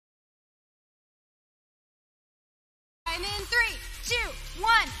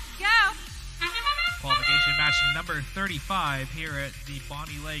match number 35 here at the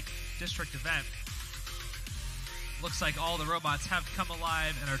Bonney Lake District event. Looks like all the robots have come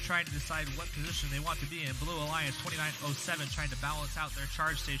alive and are trying to decide what position they want to be in. Blue Alliance 2907 trying to balance out their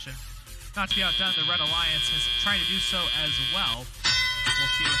charge station. Not to be outdone, the Red Alliance is trying to do so as well.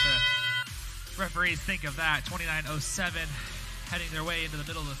 We'll see what the referees think of that. 2907 heading their way into the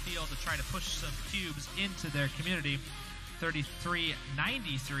middle of the field to try to push some cubes into their community.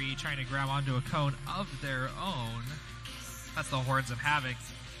 3393 trying to grab onto a cone of their own. That's the Hordes of Havoc.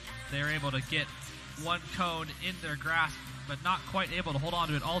 They're able to get one cone in their grasp, but not quite able to hold on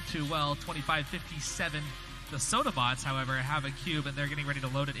to it all too well. 2557. The Sodabots, however, have a cube, and they're getting ready to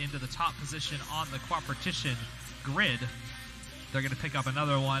load it into the top position on the Qualification grid. They're going to pick up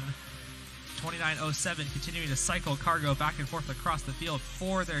another one. 2907 continuing to cycle cargo back and forth across the field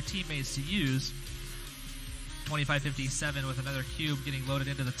for their teammates to use. 2557 with another cube getting loaded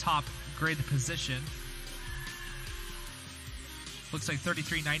into the top grid position. Looks like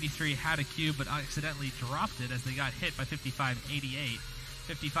 3393 had a cube but accidentally dropped it as they got hit by 5588.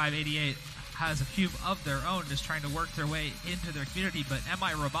 5588 has a cube of their own, just trying to work their way into their community, but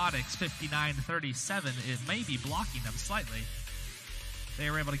MI Robotics 5937, it may be blocking them slightly. They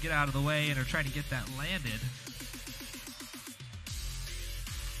were able to get out of the way and are trying to get that landed.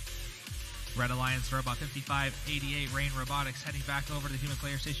 Red Alliance Robot 5588, Rain Robotics heading back over to the human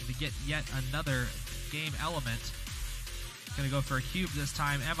player station to get yet another game element. Going to go for a cube this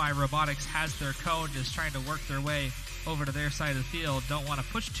time. MI Robotics has their cone, just trying to work their way over to their side of the field. Don't want to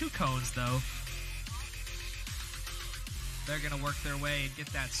push two cones though. They're going to work their way and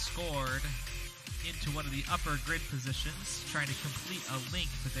get that scored into one of the upper grid positions, trying to complete a link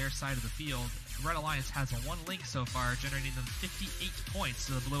to their side of the field. Red Alliance has one link so far, generating them 58 points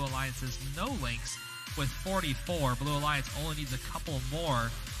to the Blue Alliance's no links with 44. Blue Alliance only needs a couple more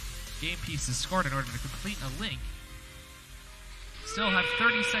game pieces scored in order to complete a link. Still have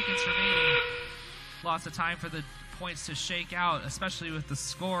 30 seconds remaining. Lots of time for the points to shake out, especially with the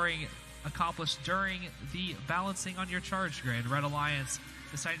scoring accomplished during the balancing on your charge grid. Red Alliance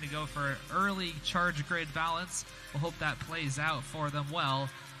deciding to go for early charge grid balance. We'll hope that plays out for them well.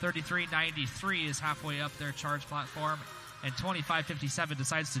 3393 is halfway up their charge platform, and 2557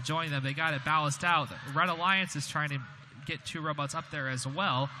 decides to join them. They got it balanced out. Red Alliance is trying to get two robots up there as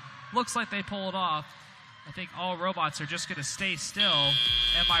well. Looks like they pull it off. I think all robots are just going to stay still.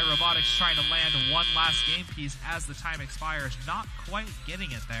 MI Robotics trying to land one last game piece as the time expires. Not quite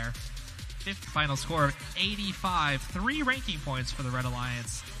getting it there. Fifth final score of 85. 3 ranking points for the Red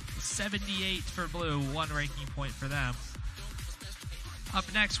Alliance. 78 for Blue. 1 ranking point for them. Up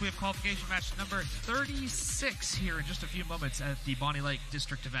next, we have qualification match number 36 here in just a few moments at the Bonney Lake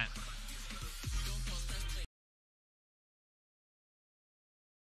District event.